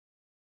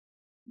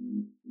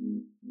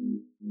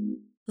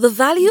The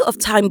Value of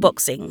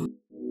Timeboxing,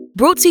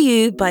 brought to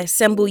you by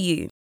Assemble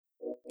You.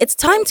 It's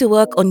time to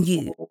work on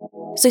you.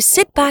 So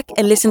sit back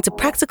and listen to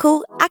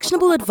practical,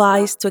 actionable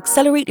advice to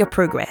accelerate your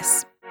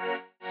progress.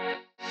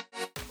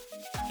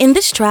 In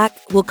this track,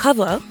 we'll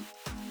cover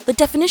the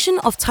definition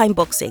of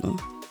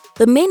timeboxing,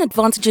 the main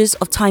advantages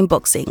of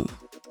timeboxing,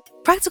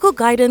 practical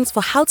guidance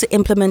for how to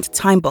implement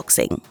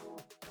timeboxing.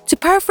 To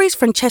paraphrase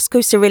Francesco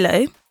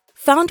Cirillo,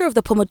 founder of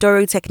the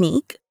Pomodoro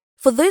technique,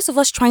 for those of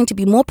us trying to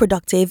be more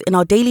productive in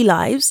our daily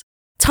lives,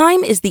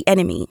 time is the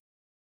enemy.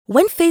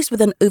 When faced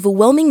with an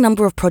overwhelming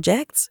number of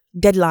projects,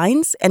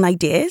 deadlines, and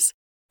ideas,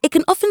 it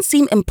can often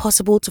seem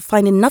impossible to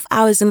find enough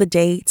hours in the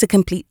day to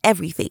complete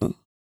everything.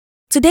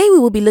 Today, we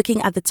will be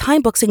looking at the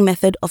timeboxing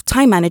method of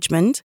time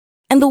management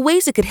and the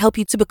ways it could help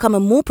you to become a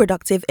more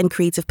productive and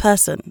creative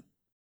person.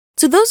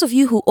 To those of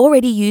you who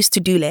already use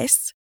to-do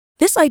lists,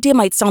 this idea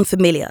might sound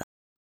familiar.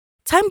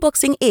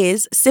 Timeboxing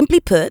is,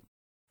 simply put,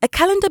 a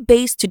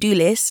calendar-based to-do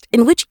list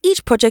in which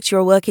each project you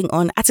are working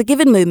on at a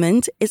given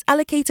moment is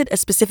allocated a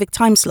specific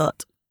time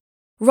slot.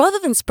 Rather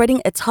than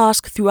spreading a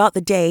task throughout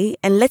the day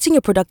and letting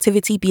your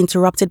productivity be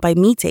interrupted by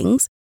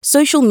meetings,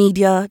 social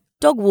media,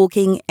 dog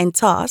walking, and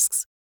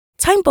tasks,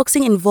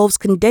 timeboxing involves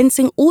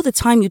condensing all the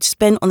time you'd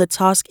spend on the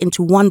task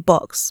into one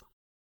box.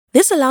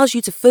 This allows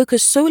you to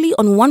focus solely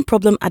on one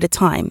problem at a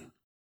time.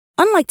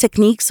 Unlike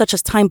techniques such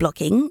as time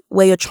blocking,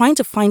 where you're trying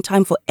to find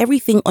time for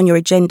everything on your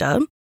agenda,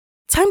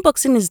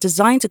 timeboxing is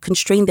designed to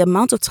constrain the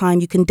amount of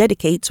time you can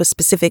dedicate to a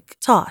specific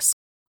task.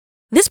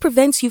 This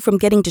prevents you from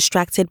getting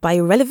distracted by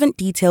irrelevant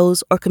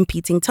details or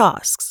competing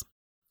tasks.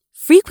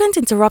 Frequent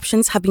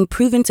interruptions have been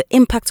proven to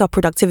impact our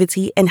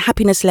productivity and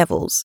happiness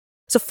levels,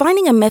 so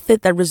finding a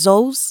method that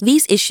resolves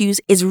these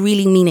issues is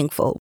really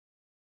meaningful.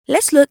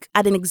 Let's look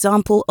at an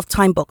example of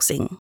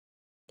timeboxing.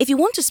 If you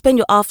want to spend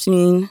your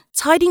afternoon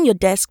tidying your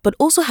desk but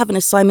also have an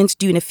assignment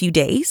due in a few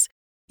days,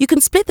 you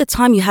can split the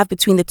time you have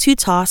between the two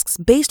tasks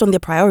based on their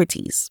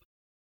priorities.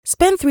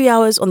 Spend 3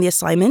 hours on the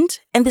assignment,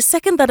 and the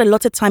second that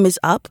allotted time is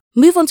up,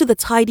 move on to the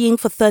tidying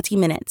for 30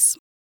 minutes.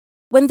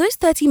 When those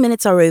 30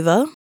 minutes are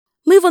over,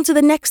 move on to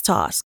the next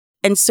task,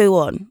 and so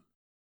on.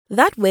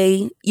 That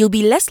way, you'll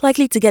be less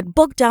likely to get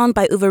bogged down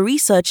by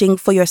over-researching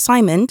for your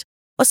assignment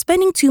or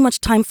spending too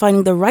much time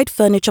finding the right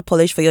furniture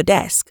polish for your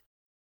desk.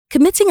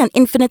 Committing an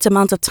infinite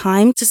amount of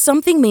time to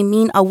something may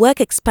mean our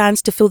work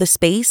expands to fill the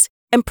space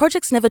and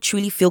projects never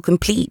truly feel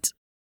complete.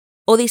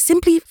 Or they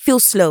simply feel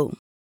slow,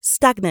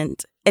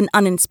 stagnant, and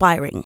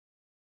uninspiring.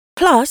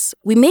 Plus,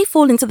 we may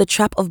fall into the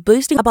trap of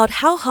boasting about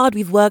how hard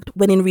we've worked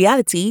when in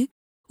reality,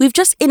 we've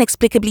just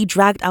inexplicably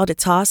dragged out a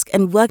task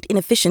and worked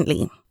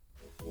inefficiently.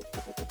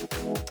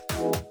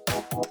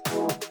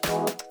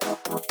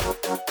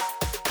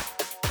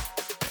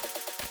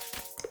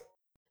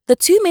 The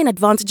two main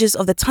advantages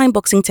of the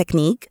timeboxing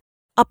technique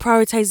are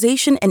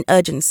prioritization and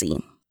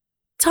urgency.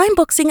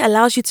 Timeboxing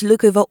allows you to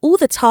look over all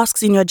the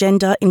tasks in your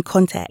agenda in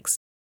context.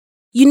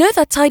 You know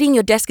that tidying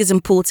your desk is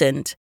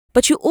important,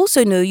 but you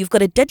also know you've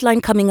got a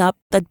deadline coming up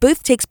that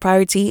both takes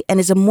priority and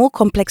is a more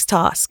complex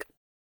task.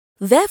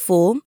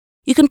 Therefore,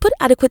 you can put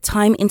adequate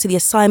time into the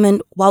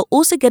assignment while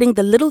also getting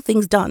the little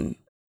things done.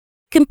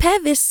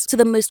 Compare this to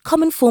the most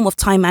common form of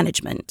time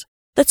management,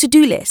 the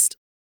to-do list.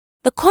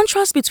 The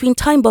contrast between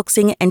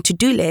timeboxing and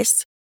to-do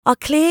lists are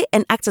clear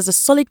and act as a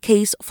solid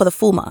case for the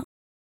former.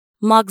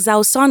 Mark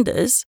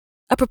Zhao-Sanders,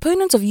 a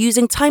proponent of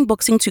using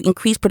timeboxing to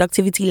increase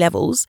productivity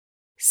levels,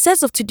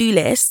 says of to-do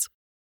lists,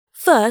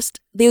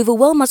 first, they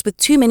overwhelm us with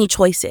too many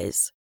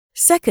choices.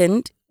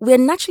 Second, we are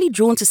naturally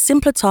drawn to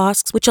simpler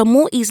tasks which are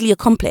more easily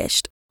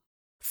accomplished.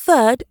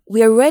 Third,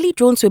 we are rarely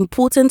drawn to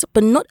important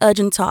but not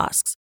urgent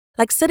tasks,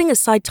 like setting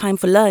aside time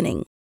for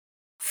learning.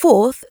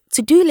 Fourth,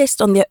 to-do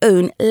lists on their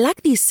own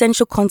lack the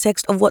essential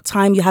context of what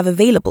time you have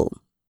available.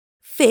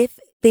 Fifth,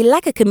 they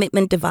lack a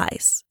commitment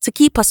device to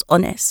keep us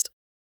honest.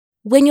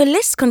 When your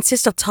lists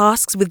consist of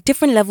tasks with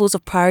different levels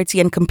of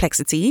priority and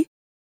complexity,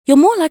 you're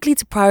more likely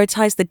to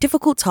prioritize the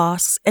difficult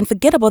tasks and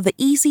forget about the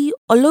easy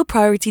or low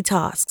priority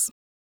tasks.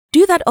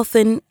 Do that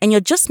often and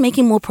you're just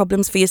making more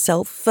problems for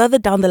yourself further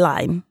down the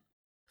line.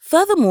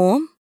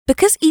 Furthermore,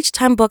 because each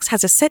time box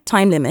has a set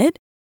time limit,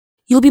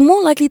 you'll be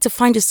more likely to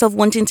find yourself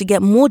wanting to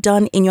get more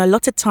done in your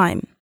allotted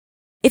time.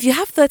 If you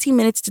have 30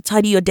 minutes to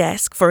tidy your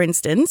desk, for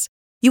instance,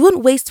 you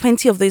won't waste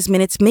 20 of those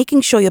minutes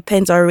making sure your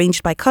pens are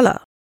arranged by color.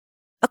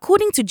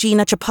 According to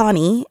Gina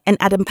Trapani and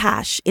Adam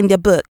Pash in their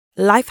book,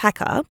 Life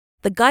Hacker,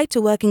 The Guide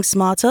to Working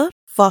Smarter,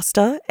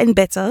 Faster, and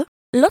Better,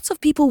 lots of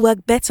people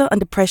work better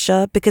under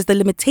pressure because the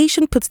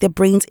limitation puts their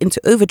brains into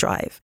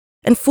overdrive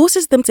and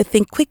forces them to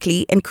think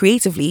quickly and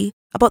creatively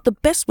about the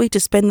best way to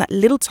spend that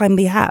little time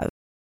they have.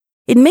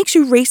 It makes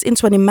you race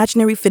into an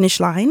imaginary finish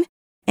line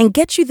and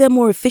gets you there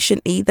more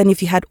efficiently than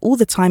if you had all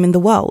the time in the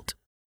world.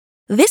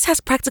 This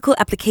has practical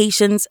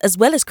applications as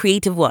well as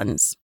creative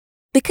ones.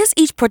 Because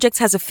each project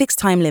has a fixed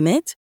time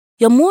limit,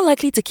 you're more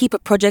likely to keep a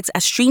project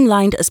as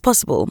streamlined as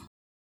possible.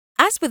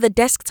 As with the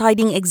desk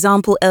tidying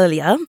example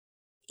earlier,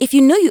 if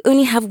you know you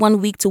only have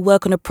 1 week to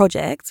work on a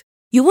project,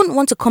 you wouldn't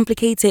want to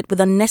complicate it with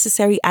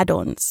unnecessary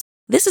add-ons.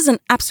 This is an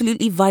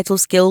absolutely vital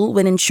skill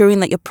when ensuring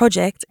that your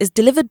project is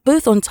delivered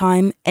both on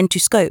time and to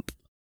scope.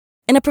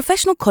 In a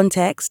professional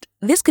context,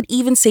 this could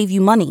even save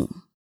you money.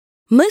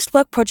 Most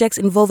work projects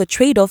involve a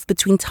trade-off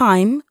between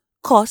time,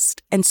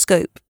 cost, and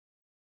scope.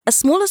 A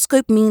smaller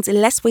scope means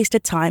less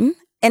wasted time,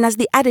 and as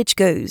the adage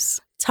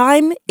goes,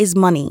 time is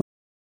money.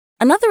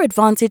 Another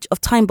advantage of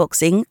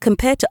timeboxing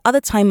compared to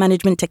other time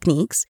management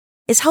techniques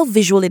is how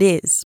visual it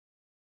is.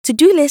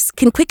 To-do lists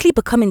can quickly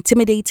become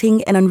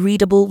intimidating and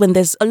unreadable when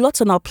there's a lot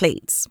on our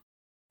plates.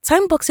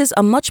 Time boxes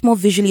are much more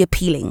visually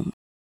appealing,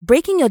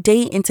 breaking your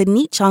day into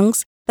neat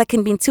chunks that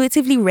can be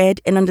intuitively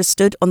read and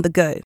understood on the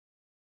go.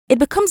 It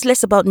becomes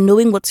less about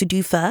knowing what to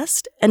do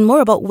first and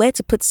more about where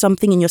to put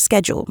something in your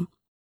schedule.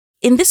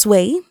 In this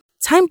way,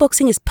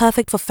 timeboxing is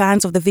perfect for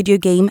fans of the video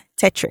game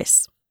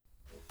Tetris.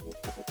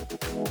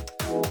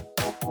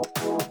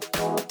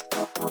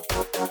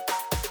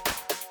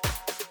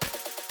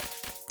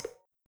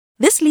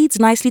 This leads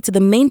nicely to the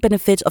main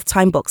benefit of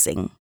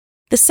timeboxing,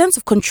 the sense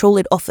of control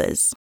it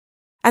offers.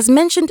 As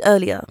mentioned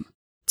earlier,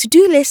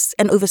 to-do lists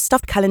and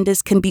overstuffed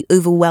calendars can be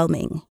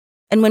overwhelming,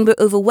 and when we're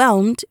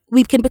overwhelmed,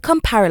 we can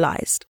become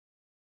paralyzed.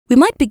 We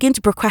might begin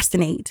to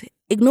procrastinate,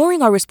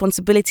 ignoring our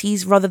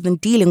responsibilities rather than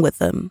dealing with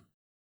them.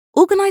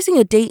 Organizing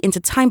your day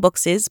into time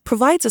boxes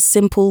provides a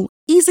simple,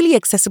 easily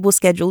accessible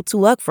schedule to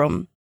work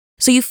from,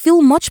 so you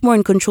feel much more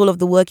in control of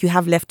the work you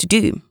have left to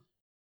do.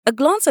 A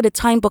glance at a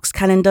time box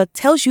calendar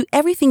tells you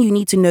everything you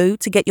need to know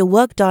to get your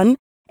work done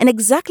and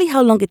exactly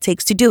how long it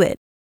takes to do it.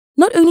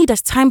 Not only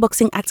does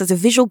timeboxing act as a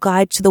visual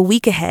guide to the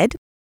week ahead,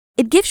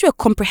 it gives you a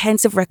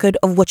comprehensive record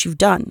of what you've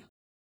done.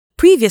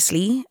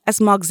 Previously, as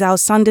Mark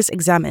Zhao-Sanders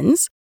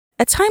examines,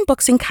 a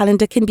timeboxing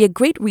calendar can be a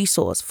great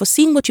resource for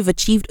seeing what you've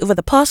achieved over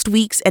the past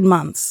weeks and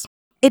months.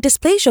 It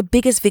displays your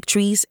biggest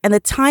victories and the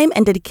time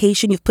and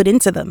dedication you've put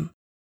into them.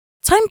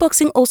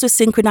 Timeboxing also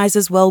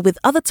synchronizes well with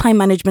other time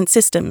management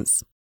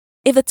systems.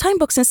 If the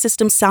timeboxing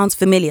system sounds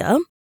familiar,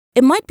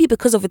 it might be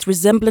because of its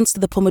resemblance to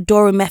the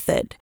Pomodoro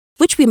method,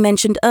 which we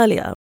mentioned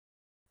earlier.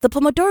 The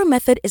Pomodoro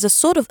method is a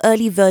sort of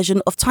early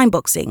version of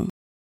timeboxing.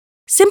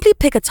 Simply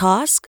pick a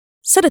task,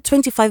 set a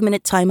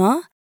 25-minute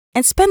timer,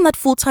 and spend that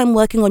full time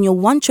working on your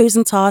one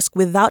chosen task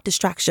without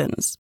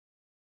distractions.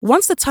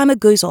 Once the timer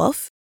goes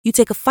off, you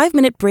take a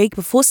 5-minute break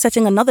before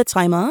setting another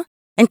timer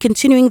and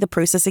continuing the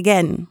process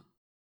again.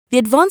 The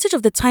advantage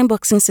of the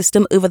timeboxing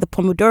system over the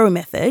Pomodoro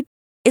method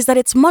is that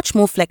it's much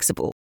more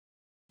flexible.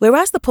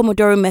 Whereas the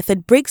Pomodoro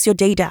method breaks your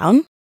day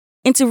down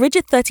into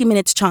rigid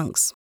 30-minute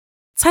chunks,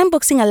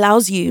 timeboxing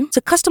allows you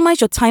to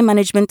customize your time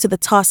management to the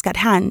task at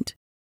hand.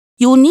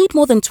 You will need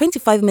more than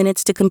 25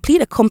 minutes to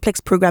complete a complex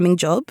programming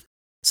job,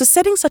 so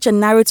setting such a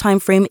narrow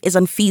time frame is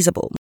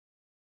unfeasible.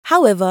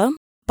 However,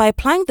 by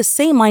applying the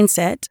same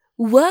mindset,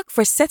 work for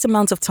a set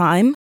amount of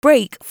time,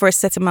 break for a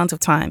set amount of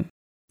time,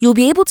 you'll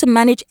be able to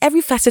manage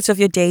every facet of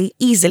your day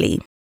easily.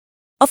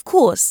 Of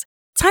course,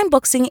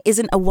 timeboxing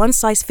isn't a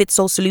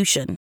one-size-fits-all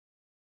solution.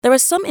 There are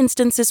some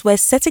instances where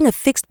setting a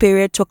fixed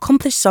period to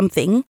accomplish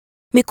something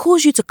may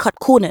cause you to cut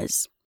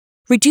corners,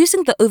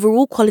 reducing the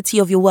overall quality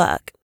of your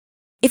work.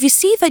 If you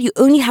see that you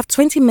only have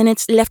 20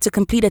 minutes left to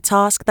complete a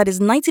task that is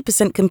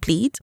 90%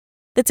 complete,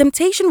 the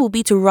temptation will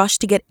be to rush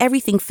to get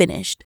everything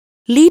finished,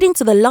 leading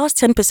to the last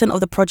 10% of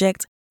the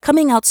project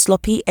coming out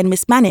sloppy and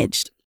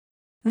mismanaged.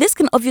 This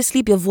can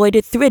obviously be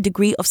avoided through a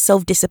degree of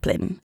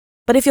self-discipline.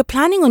 But if you're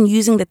planning on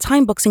using the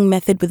timeboxing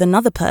method with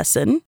another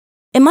person,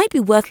 it might be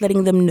worth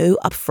letting them know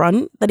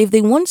upfront that if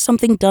they want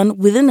something done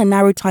within a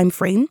narrow time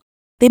frame,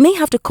 they may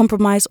have to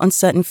compromise on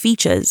certain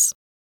features.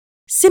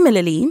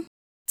 Similarly,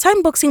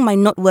 timeboxing might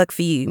not work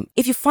for you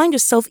if you find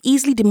yourself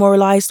easily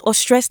demoralized or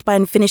stressed by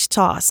unfinished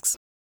tasks.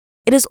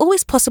 It is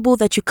always possible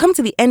that you come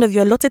to the end of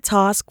your allotted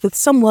task with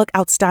some work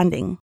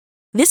outstanding.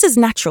 This is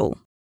natural,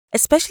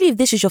 especially if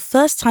this is your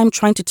first time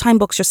trying to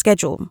timebox your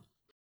schedule.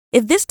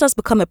 If this does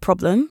become a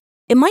problem,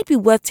 it might be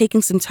worth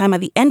taking some time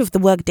at the end of the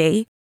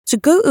workday to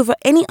go over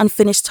any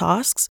unfinished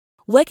tasks,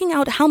 working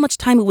out how much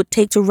time it would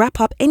take to wrap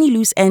up any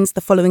loose ends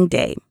the following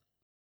day.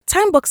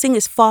 Timeboxing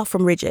is far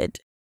from rigid,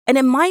 and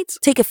it might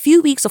take a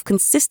few weeks of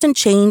consistent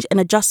change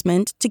and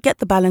adjustment to get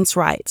the balance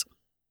right.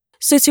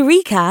 So to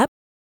recap,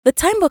 the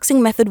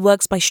timeboxing method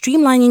works by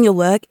streamlining your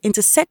work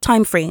into set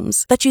time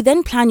frames that you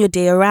then plan your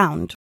day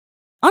around.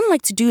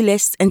 Unlike to-do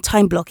lists and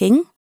time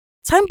blocking,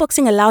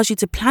 timeboxing allows you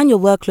to plan your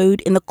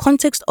workload in the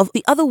context of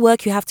the other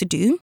work you have to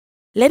do,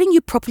 letting you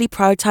properly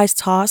prioritize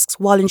tasks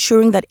while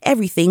ensuring that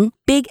everything,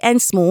 big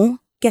and small,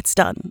 gets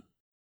done.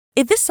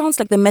 If this sounds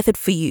like the method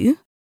for you,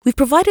 we've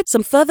provided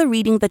some further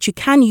reading that you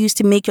can use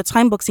to make your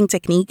timeboxing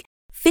technique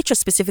fit your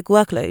specific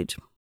workload.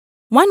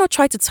 Why not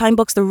try to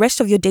timebox the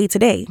rest of your day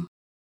today?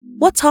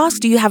 What tasks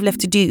do you have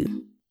left to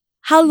do?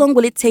 How long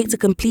will it take to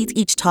complete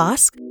each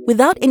task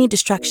without any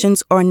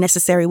distractions or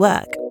unnecessary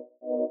work?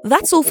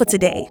 That's all for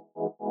today.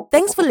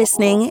 Thanks for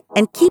listening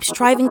and keep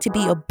striving to be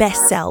your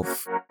best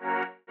self.